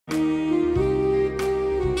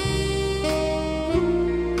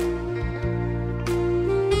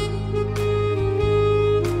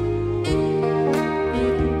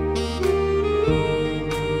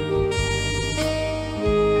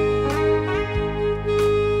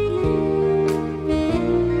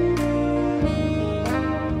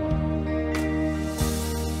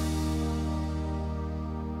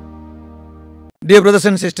Dear brothers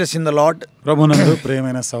and sisters in the Lord, ప్రభునందు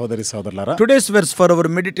ప్రియమైన సహోదరి సహోదరులారా, today's verse for our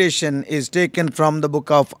meditation is taken from the book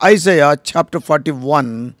of Isaiah chapter 41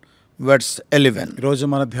 verse 11. ఈరోజు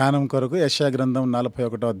మన ధ్యానం కొరకు యెషయా గ్రంథం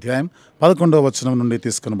 41వ అధ్యాయం 11వ వచనం నుండి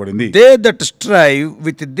తీసుకొనబడింది. They that strive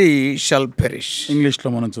with thee shall perish. English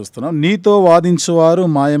లో మనం చూస్తున్నాం, నీతో వాదించువారు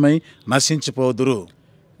మాయమై నశించిపోదురు.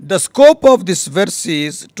 The scope of this verse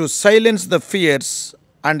is to silence the fears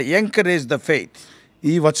and encourage the faith.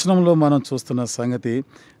 ఈ వచనంలో మనం చూస్తున్న సంగతి,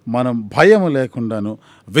 మనం భయం లేకుండాను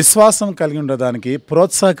విశ్వాసం కలిగి ఉండడానికి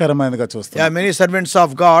ప్రోత్సాహకరమైనదిగా చూస్తాం. Yeah, many servants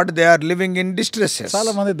of God, they are living in distresses.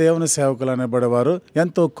 చాలా మంది దేవుని సేవకులు అనేబడేవారు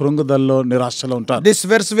ఎంతో కృంగుదల్లో నిరాశలో ఉంటారు. This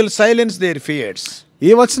verse will silence their fears.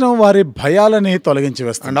 ఈ వచనం వారి భయాలని తొలగించి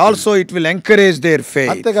వేస్తుంది. And also it will encourage their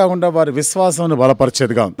faith. అంతేకాకుండా వారి విశ్వాసాన్ని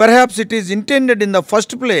బలపరిచేదిగా ఉంది. Perhaps it is intended in the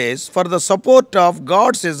first place for the support of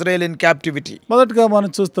God's Israel in captivity. మొదటగా మనం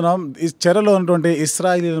చూస్తున్నాం, ఈ చెరలో ఉన్నటువంటి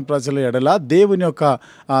ఇశ్రాయేలు ప్రజల ఎడల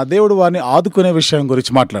దేవుడు వారిని ఆదుకునే విషయం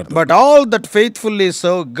గురించి మాట్లాడుతారు. But all that faithfully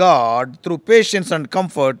serve God through patience and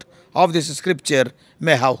comfort of this scripture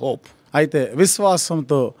may have hope. అయితే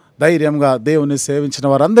విశ్వాసంతో ధైర్యంగా దేవుని సేవించిన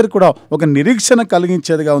వారందరికీ కూడా ఒక నిరీక్షణ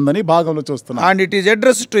కలిగించేదిగా ఉందని భాగంలో చూస్తున్నాం. And it is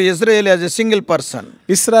addressed to Israel as a single person.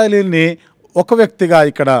 ఇశ్రాయేలుని ఒక వ్యక్తిగా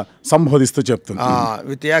ఇక్కడ సంబోధిస్తూ చెప్తుంది,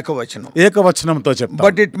 With ఏకవచనంతో చెప్తారు.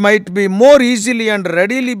 But it might be more easily and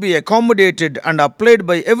readily be accommodated and applied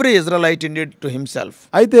by every Israelite indeed to himself.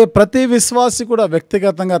 అయితే ప్రతి విశ్వాసి కూడా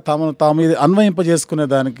వ్యక్తిగతంగా తాము ఇది అన్వయింపజేసుకునే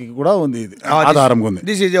దానికి కూడా ఉంది, ఇది ఆధారంగా ఉంది.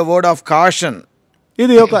 This is a word of caution.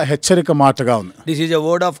 ఇది ఒక హెచ్చరిక మాటగా ఉంది. This is a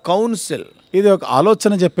word of counsel. ఇది ఒక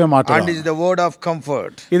ఆలోచన చెప్పే మాట. And it is the word of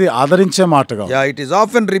comfort. ఇది ఆదరించే మాటగా. Yeah, it is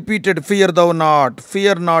often repeated, fear thou not,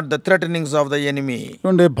 fear not the threatenings of the enemy.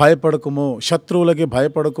 నుండి భయపడకుము, శత్రువులకి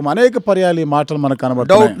భయపడకుము, అనేక పర్యాలు ఈ మాటలు మనకు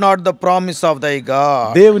కనబడుతున్నాయి. Doubt not the promise of thy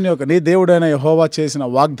God. నీ దేవుడైన యెహోవా చేసిన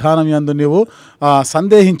వాగ్దానం యందు నీవు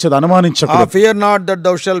సందేహించదు, అనుమానించకు. Fear not that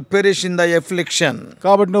thou shalt perish in thy affliction.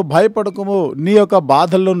 కాబట్టి నువ్వు భయపడకుము, నీ యొక్క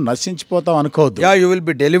బాధల్లో నశించిపోతావు అనుకోవద్దు. Yeah, you will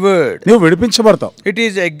be delivered. నువ్వు విడిపించబడతావు. It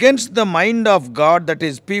is against the mind of God that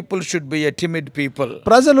is people should be a timid people.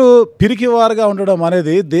 ప్రజలు పిరికివారుగా ఉండడం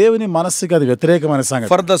అనేది దేవుని మనస్సుకి అది వ్యతిరేకమైన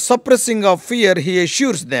సంగతి. For the suppressing of fear he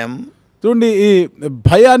assures them. చూడండి, ఈ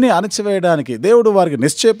భయాన్ని అణచివేయడానికి దేవుడు వారికి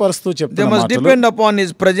నిశ్చయపరుస్తూ చెప్తున్నాడు. They must depend upon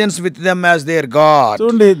his presence with them as their God.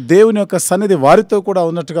 చూడండి, దేవుని యొక్క సన్నిధి వారితో కూడా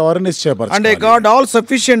ఉన్నట్టుగా వారిని నిశ్చయపరచాలి. And a God all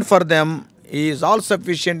sufficient for them. He is all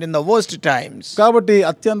sufficient in the worst times. కాబట్టి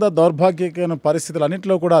అత్యంత దౌర్భాగ్యకరమైన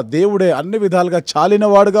పరిస్థితులన్నింటిలో కూడా దేవుడే అన్ని విధాలుగా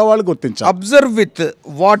చాలినవాడుగా వాళ్ళు గుర్తించారు. Observe with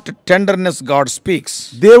what tenderness God speaks.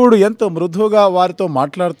 దేవుడు ఎంతో మృదువుగా వారితో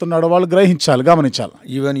మాట్లాడుతున్నాడో వాళ్ళు గ్రహించాలి, గమనించాలి.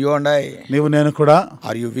 Even you and I. నీవు నేను కూడా.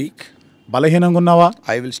 Are you weak? బలహీనంగా ఉన్నావా?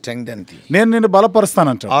 I will strengthen thee. నేను నిన్ను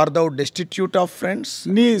బలపరుస్తానంటాడు. Are thou destitute of friends?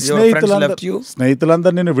 నీ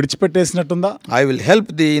స్నేహితులందరూ నిన్ను విడిచిపెట్టేసినట్టుందా? I will help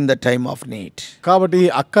thee in the time of need. కాబట్టి ఈ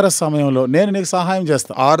అక్కర సమయంలో నేను నీకు సహాయం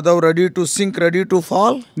చేస్తాను. Are thou ready to sink, ready to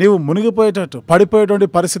fall? నీవు మునిగిపోయేటట్టు పడిపోయేటువంటి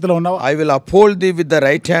పరిస్థితిలో ఉన్నావా? I will uphold thee with the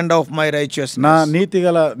right hand of my righteousness. నా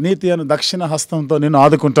నీతి అను దక్షిణ హస్తంతో నిన్ను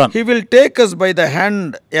ఆదుకుంటాను. He will take us by the hand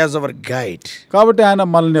as our guide. కాబట్టి ఆయన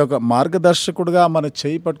మనల్ని ఒక మార్గదర్శకుడుగా మన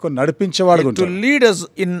చేయి పట్టుకొని నడిపించేవాడు, to lead us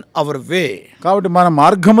in our way. కాబట్టి మన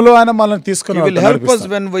మార్గములో ఆయన మనల్ని తీసుకొని He will help us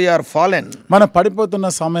when we are fallen. మనం పడిపోతున్న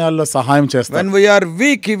సమయాల్లో సహాయం చేస్తాడు. When we are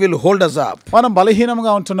weak, he will hold us up. మనం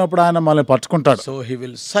బలహీనంగా ఉంటున్నప్పుడు ఆయన మనల్ని పట్టుకుంటాడు. So he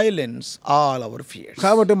will silence all our fears.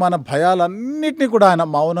 కాబట్టి మన భయాలన్నిటిని కూడా ఆయన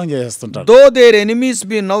మౌనం చేస్తుంటాడు. Though their enemies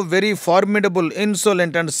be now very formidable,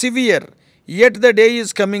 insolent and severe, yet the day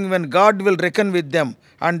is coming when God will reckon with them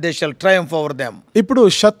and they shall triumph over them. ఇప్పుడు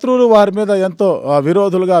శత్రువులు వారి మీద ఎంతో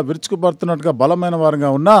విరోధులుగా విరుచుకుపడుతున్నట్టుగా బలమైన వారుగా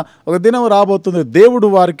ఉన్నా ఒక దినం రాబోతుంది, దేవుడు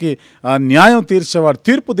వారికి న్యాయం తీర్చేవాడు.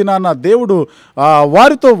 తీర్పు దినాన దేవుడు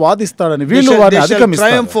వారితో వాదిస్తాడని, వీళ్ళు వారిని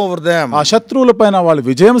అధిగమిస్తారు. ఆ శత్రువుల పైన వాళ్ళు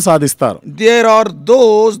విజయం సాధిస్తారు. There are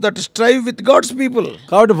those that strive with God's people.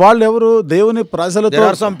 కాబట్టి వాళ్ళు ఎవరు? దేవుని ప్రజలతో. There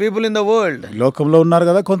are some people in the world. లోకంలో ఉన్నారు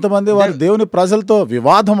కదా కొంతమంది, వారు దేవుని ప్రజలతో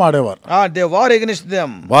వివాదం ఆడేవారు. They war against them.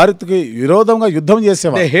 వారికి విరోధంగా యుద్ధం చేసేవారు.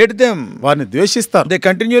 They hate them. వారిని ద్వేషిస్తారు. They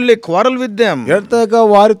continually quarrel with them. ఎంతగా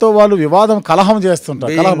వారితో వాళ్ళు వివాదం కలహం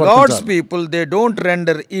చేస్తుంటారు. God's people, they don't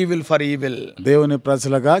render evil for evil. దేవుని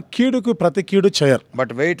ప్రజలుగా కీడుకు ప్రతి కీడు చేయరు. But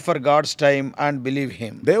wait for God's time and believe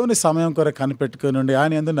him. దేవుని సమయం కొరకు కనిపెట్టుకుని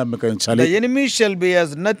ఆయన యందు నమ్మిక ఉంచాలి. The enemy shall be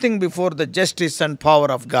as nothing before the justice and power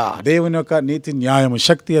of God. దేవుని యొక్క నీతి న్యాయము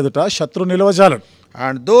శక్తి ఎదుట శత్రు నిలవజాలడు.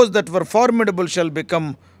 And those that were formidable shall become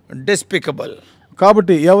despicable.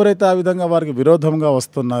 కాబట్టి ఎవరైతే ఆ విధంగా వారికి విరోధంగా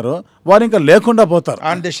వస్తున్నారో వారు ఇంకా లేకుండా పోతారు.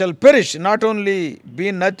 And they shall perish, not only be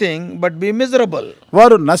nothing, but be miserable.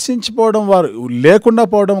 వారు నశించిపోవడం, వారు లేకుండా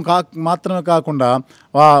పోవడం మాత్రమే కాకుండా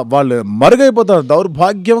వాళ్ళు మరుగైపోతారు,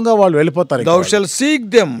 దౌర్భాగ్యంగా వాళ్ళు వెళ్ళిపోతారు. Thou shall seek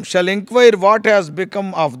them, shall inquire what has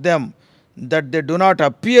become of them, that they do not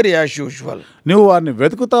appear as usual. నువ్వు వారిని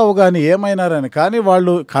వెతుకుతావు కానీ ఏమైనారని, కానీ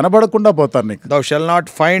వాళ్ళు కనబడకుండా పోతారు నీకు. Thou shall not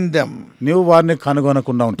find them. నువ్వు వారిని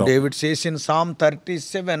కనుగొనకుండా ఉంటావు. David says in Psalm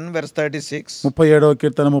 37 verse 36. 37వ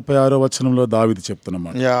కీర్తన 36వ వచనంలో దావీదు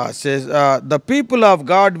చెప్తున్నమాట. Yeah, says the people of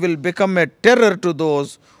God will become a terror to those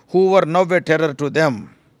who were now a terror to them.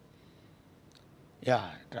 Yeah,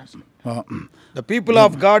 the people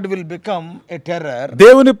of God will become a terror.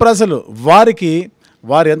 దేవుని ప్రజలు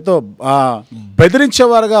వారు ఎంతో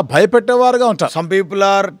బెదిరించేవారుగా, భయపెట్టేవారుగా ఉంటారు. Some people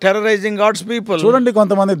are terrorizing God's people. చూడండి,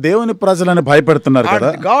 కొంతమంది దేవుని ప్రజలని భయపెడుతున్నారు కదా.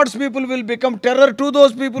 God's people will become terror to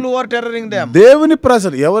those people who are terroring them. దేవుని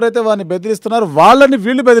ప్రజలు ఎవరైతే వారిని బెదిరిస్తున్నారో వాళ్ళని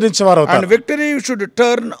వీళ్ళు బెదిరించేవారు అవుతారు. And victory should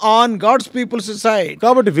turn on God's people's side.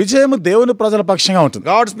 కాబట్టి విజయం దేవుని ప్రజల పక్షంగా ఉంటుంది.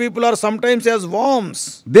 God's people are sometimes as worms.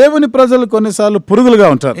 దేవుని ప్రజలు కొన్నిసార్లు పురుగులుగా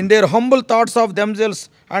ఉంటారు. In their humble thoughts of themselves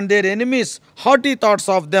and their enemies haughty thoughts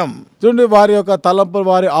of them. చూడండి, వారి యొక్క తలంపులు,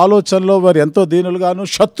 వారి ఆలోచనలో వారు ఎంతో దీనులుగాను,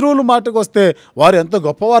 శత్రువులు మాటకు వస్తే వారు ఎంతో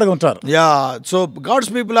గొప్పవారుగా ఉంటారు. So God's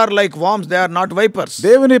people are like worms, they are not vipers.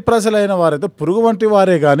 దేవుని ప్రజలైన వారైతే పురుగు వంటి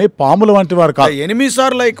వారే గాని పాముల వంటి వారు కాదు. The enemies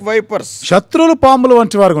are like vipers. శత్రువులు పాముల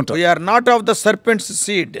వంటి వారుగా ఉంటారు. We are not of the serpent's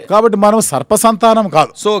seed. కాబట్టి మనం సర్ప సంతానం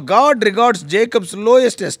కాదు. So God regards Jacob's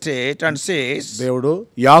lowest estate and says, దేవుడు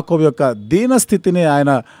యాకోబు యొక్క దీన స్థితిని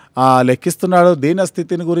ఆయన లెక్కిస్తున్నాడు. దీన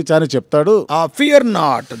స్థితిని గురించి ఆయన చెప్తాడు. Fear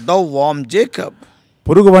not, thou worm Jacob.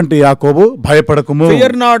 పురుగు వంటి యాకోబు, భయపడకుము.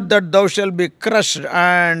 Fear not that thou shalt be crushed,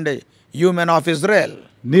 and you men of Israel.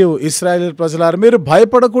 నీవు ఇశ్రాయేలు ప్రజలారా మీరు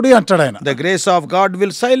భయపడకుడి అంటాడు ఆయన. The grace of God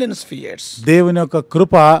will silence fears. దేవుని యొక్క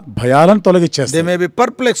కృప భయాలను తొలగించేస్తుంది. They may be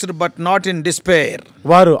perplexed but not in despair.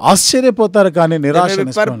 వారు ఆశ్చర్యపోతారు కానీ నిరాశ,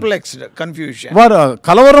 perplexed, confusion. వారు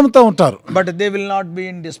కలవరంతో ఉంటారు but they will not be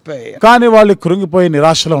in despair. కానీ వాళ్ళు కృంగిపోయి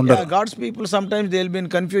నిరాశలో ఉండరు. God's people sometimes they will be in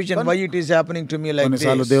confusion, why it is happening to me like this.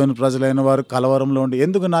 కొన్నిసార్లు దేవుని ప్రజలైన వారు కలవరంలో ఉండి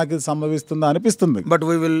ఎందుకు నాకు ఇది సంభవిస్తుందో అనిపిస్తుంది. but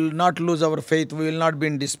we will not lose our faith, we will not be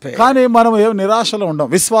in despair. కానీ మనం ఏం నిరాశలో ఉండం,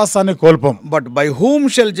 విశ్వాసాన్ని కోల్పోం. but by whom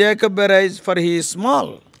shall Jacob arise, for he is small.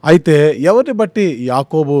 అయితే ఎవరిని బట్టి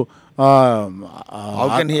యాకోబు how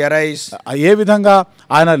can he arise? ఏ విధంగా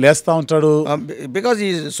ఆయన లేస్తా ఉంటాడు? because he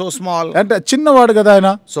is so small. అంటే చిన్నవాడు కదా ఆయన.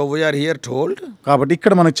 so we are here told, కాబట్టి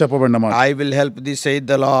ఇక్కడ మనకు చెప్పబడినమాట, I will help thee, saith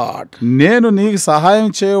the Lord. నేను నీకు సహాయం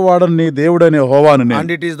చేయవాడు నీ దేవుడైన యెహోవాను నేను.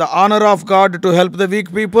 and it is the honor of God to help the weak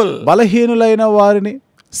people. బలహీనులైన వారిని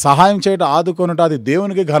సహాయం చేయడం, ఆదుకొనుట అది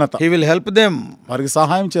దేవునికి ఘనత. He will help them, వారికి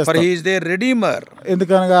సహాయం చేస్తాడు. for he is their redeemer.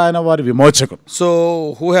 ఎందుకనగా ఆయన వారి విమోచకుడు. so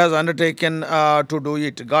who has undertaken to do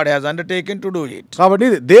it? God has undertaken to do it. కాబట్టి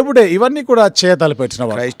దేవుడే ఇవన్నీ కూడా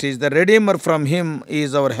చేయతలపెట్టినవాడు. Christ is the redeemer, from him is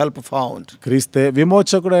our help found. క్రీస్తే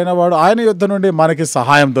విమోచకుడైన వాడు, ఆయన యుద్ధ నుండి మనకి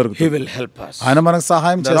సహాయం దొరుకుతుంది. He will help us. ఆయన మనకు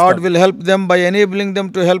సహాయం the చేస్తాడు. Lord will help them by enabling them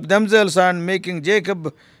to help themselves and making Jacob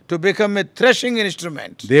to become a threshing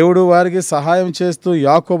instrument. దేవుడు వారికి సహాయం చేస్తూ,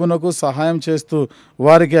 యాకోబునకు సహాయం చేస్తూ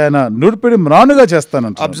వారికి ఆయన నుడిపిడి మ్రానుగా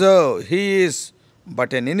చేస్తానంట. observe, he is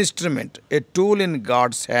but an instrument, a tool in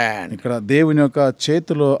God's hand. ఇక్కడ దేవుని యొక్క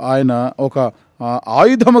చేతిలో ఆయన ఒక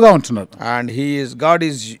ఆయుధముగా ఉంటున్నాడు. and God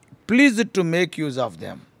is pleased to make use of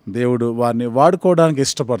them. దేవుడు వారిని వాడుకోవడానికి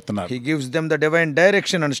ఇష్టపడుతున్నాడు. He gives them the divine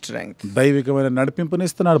direction and strength. దైవికమైన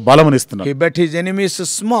నడిపింపునిస్తున్నాడు, బలమునిస్తున్నాడు. He bet his enemies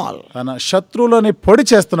small. తన శత్రువులని పొడి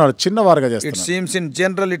చేస్తున్నాడు, చిన్నవారుగా it చేస్తున్నాడు. seems in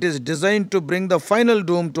general it is designed to bring the final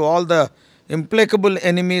doom to all the implacable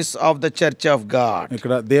enemies of the church of God.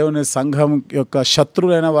 ఇక్కడ దేవుని సంఘం యొక్క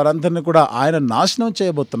శత్రువులైన వారందరిని కూడా ఆయన నాశనం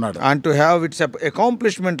చేయబోతున్నాడు. and to have its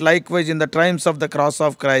accomplishment likewise in the triumphs of the cross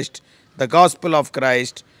of Christ, the gospel of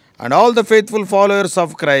Christ, and all the faithful followers of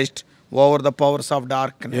Christ over the powers of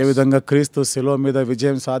darkness. ఏ విధంగా క్రీస్తు శిలువ మీద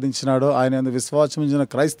విజయం సాధించినాడో, ఆయన యందు విశ్వాసం ఉంచిన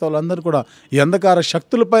క్రైస్తవులందరూ కూడా ఈ అంధకార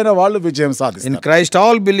శక్తులపైన వాళ్ళు విజయం సాధిస్తారు. in Christ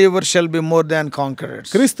all believers shall be more than conquerors.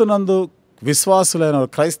 క్రీస్తునందు విశ్వాసులైన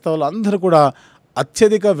క్రైస్తవులు అందరూ కూడా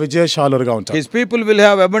అత్యధిక విజయశాలురుగా ఉంటారు. His people will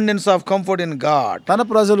have abundance of comfort in God. తన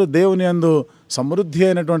ప్రజలు దేవుని యందు సమృద్ధి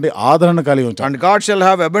అయినటువంటి ఆదరణ కలిగి ఉంటారు. and God shall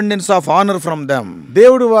have abundance of honor from them.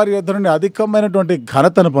 దేవుడు వారి యొద్ద నుండి అధికమైనటువంటి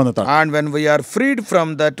ఘనతను పొందుతాడు. and when we are freed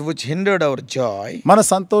from that which hindered our joy, మన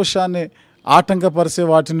సంతోషాన్ని ఆటంకపరిచే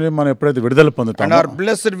వాటిని మనం ఎప్పుడైతే విడుదల పొందుతామో, and are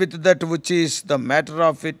blessed with that which is the matter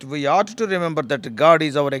of it, we ought to remember that God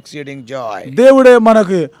is our exceeding joy. దేవుడే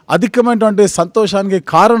మనకు అధికమైనటువంటి సంతోషానికి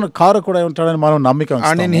కారకుడై ఉంటాడని మనం నమ్మిక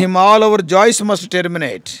ఉంచుతాము. and in him all our joys must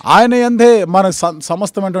terminate. ఆయన యందే మనకు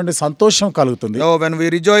సమస్తమైనటువంటి సంతోషం కలుగుతుంది. when we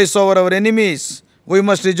rejoice over our enemies, we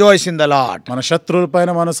must rejoice in the Lord. మన శత్రువుల పైన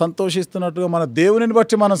మనం సంతోషిస్తున్నట్టుగా మన దేవునిని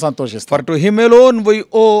బట్టి మనం సంతోషిస్తాం. For to him alone we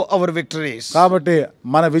owe our victories. కాబట్టి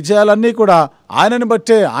మన విజయాలన్నీ కూడా ఆయనని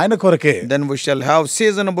బట్టే, ఆయన కొరకే. Then we shall have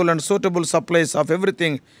seasonable and suitable supplies of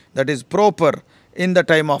everything that is proper in the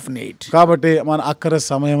time of need. కాబట్టి మన అక్కర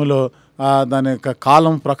సమయంలో దాని యొక్క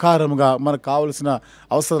కాలం ప్రకారముగా మనకు కావలసిన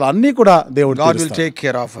అవసరాలు అన్నీ కూడా దేవుడు God will take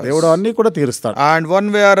care of us. దేవుడు అన్నీ కూడా తీరుస్తాడు. And one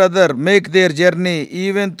way or other make their journey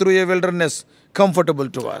even through a wilderness comfortable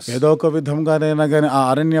to us. ఏదో ఒక విధంగానైనా కానీ ఆ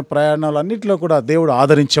అరణ్య ప్రయాణాలు అన్నిటిలో కూడా దేవుడు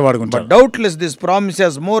ఆదరించేవాడు ఉంటాడు. But doubtless this promise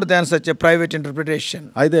has more than such a private interpretation.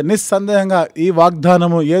 అయితే నిస్సందేహంగా ఈ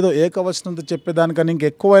వాగ్దానము ఏదో ఏకవచనంతో చెప్పేదానికన్నా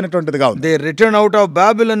ఇంకెక్కువైనటువంటిదిగా ఉంది. Their return out of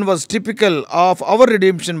Babylon was typical of our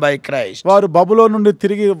redemption by Christ. వారు బబులోను నుండి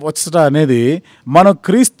తిరిగి వచ్చట అనేది మన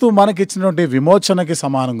క్రీస్తు మనకిచ్చినటువంటి విమోచనకి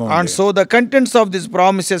సమానంగా ఉంది. And so the contents of these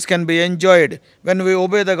promises can be enjoyed when we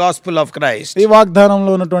obey the gospel of Christ. ఈ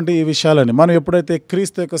వాగ్దానంలో ఉన్నటువంటి ఈ విషయాలని మనం ఎప్పుడైతే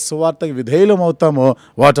క్రీస్తు యొక్క సువార్తకి విధేయులం అవుతామో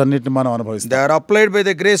వాటన్నిటిని మనం అనుభవిస్తాం. They are applied by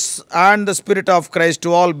the grace and the spirit of Christ to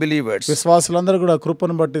all believers. విశ్వాసులందరూ కూడా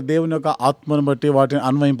కృపను బట్టి, దేవుని యొక్క ఆత్మను బట్టి వాటిని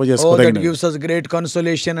అన్వయింపజేసుకోగలిగిన. That gives us great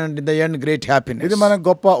consolation and in the end great happiness. ఇది మనకు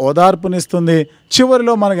గొప్ప ఓదార్పునిస్తుంది,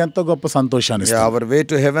 చివరిలో మనకు ఎంతో గొప్ప సంతోషాన్ని ఇస్తుంది. Our way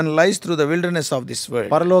to heaven lies through the wilderness of this world.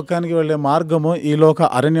 పరలోకానికి వెళ్ళే మార్గము ఈ లోక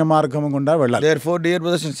అరణ్య మార్గము గుండా వెళ్ళాలి. Therefore, dear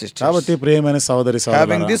brothers and sisters, కాబట్టి ప్రియమైన సహోదరి సహోదరులారా,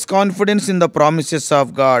 having this confidence in the promises of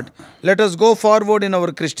God, let us go forward in our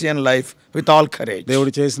Christian life with all courage.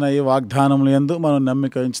 దేవుడు చేసిన ఈ వాగ్దానముల యందు మనం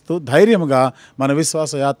నమ్మిక ఉంచుతూ ధైర్యముగా మన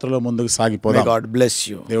విశ్వాస యాత్రలో ముందుకు సాగిపోదాం. May God bless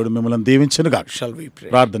you. దేవుడు మిమ్మల్ని దీవించును గాక. Shall we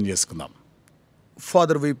pray? ప్రార్థన చేసుకుందాం.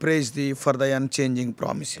 Father, we praise thee for thy unchanging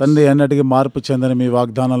promises. తండ్రి, అన్నిటికీ మార్పు చెందని మీ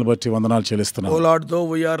వాగ్దానాలను బట్టి వందనాలు చెల్లిస్తున్నాం. O Lord, though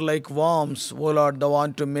we are like worms, O Lord, thou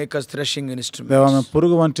want to make us threshing instruments. దేవా, మేము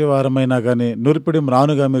పురుగు వంటి వారమైనా కానీ నురిపిడి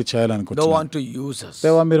మ్రానుగా మీరు Thou చేయాలనుకుంటున్నాం. want to use us.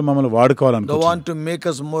 దేవా, మీరు మమ్మల్ని Thou వాడుకోవాలనుకుంటున్నాం. want to make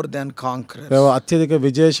us more than conquerors. దేవా, అత్యధిక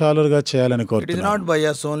విజయశాలులుగా చేయాలని It is కోరుతున్నాం. not by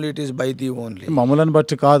us only, it is by thee only. మమ్మల్ని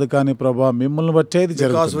బట్టి కాదు కానీ ప్రభా, మిమ్మల్ని బట్టే ఇది Because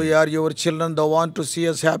జరుగుతుంది. we are your children, thou want to see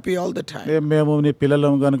us happy all the time. మేము నీ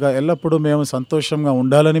పిల్లలం కనుక ఎల్లప్పుడూ మేము సంతోషంగా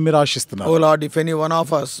ఉండాలని మీరు ఆశిస్తున్నారు. O Lord, if any one of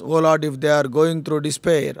us, O Lord, if they are going through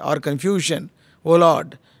despair or confusion, O Lord,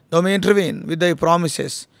 thou may intervene with thy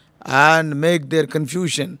promises and make their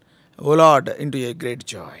confusion, O Lord, into a great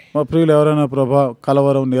joy. మా ప్రియులు ఎవరైనా ప్రభా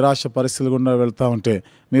కలవరం, నిరాశ పరిస్థితులు గుండా వెళ్తా ఉంటే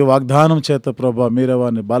మీ వాగ్దానం చేత ప్రభా మీరే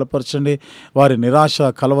వారిని బలపరచండి, వారి నిరాశ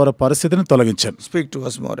కలవర పరిస్థితిని తొలగించండి. Speak to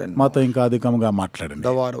us more and more. మాతో ఇంకా అధికంగా మాట్లాడండి.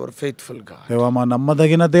 Thou art our faithful God. దేవా, మా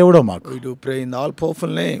నమ్మదగిన దేవుడు మాకు. We do pray in the all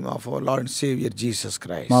powerful name of our Lord and Savior Jesus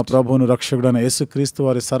Christ. మా ప్రభువును రక్షకుడైన యేసుక్రీస్తు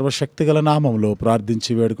వారి సర్వశక్తిగల నామములో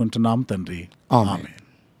ప్రార్థించి వేడుకుంటున్నాం తండ్రి. ఆమేన్.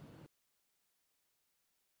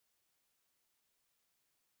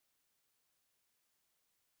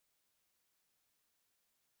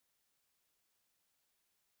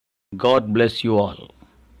 God bless you all.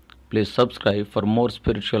 Please subscribe for more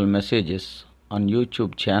spiritual messages on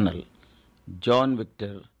YouTube channel John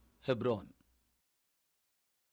Victor Hebron.